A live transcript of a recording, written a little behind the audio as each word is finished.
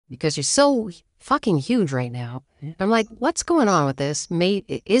because she's so fucking huge right now. I'm like, what's going on with this?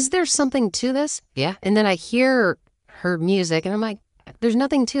 Is there something to this? Yeah. And then I hear her music and I'm like, there's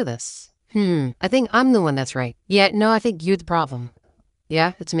nothing to this. I think I'm the one that's right. Yeah, no, I think you're the problem.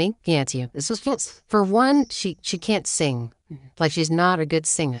 Yeah, it's me. Yeah, it's you. This was false. For one, she can't sing. Like she's not a good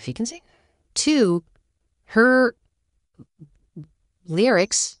singer. She can sing. Two, her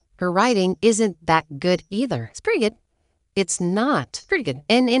lyrics, her writing isn't that good either. It's pretty good. It's not pretty good.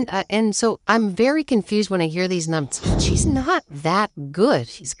 And so I'm very confused when I hear these numbers. She's not that good.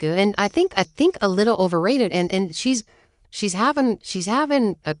 She's good. And I think a little overrated and she's having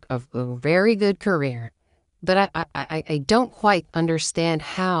a very good career. But I don't quite understand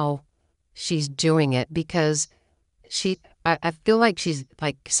how she's doing it because I feel like she's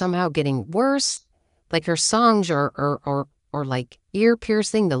like somehow getting worse. Like her songs are like ear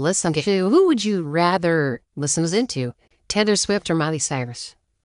piercing to listen to. Who would you rather listen into? Taylor Swift or Miley Cyrus?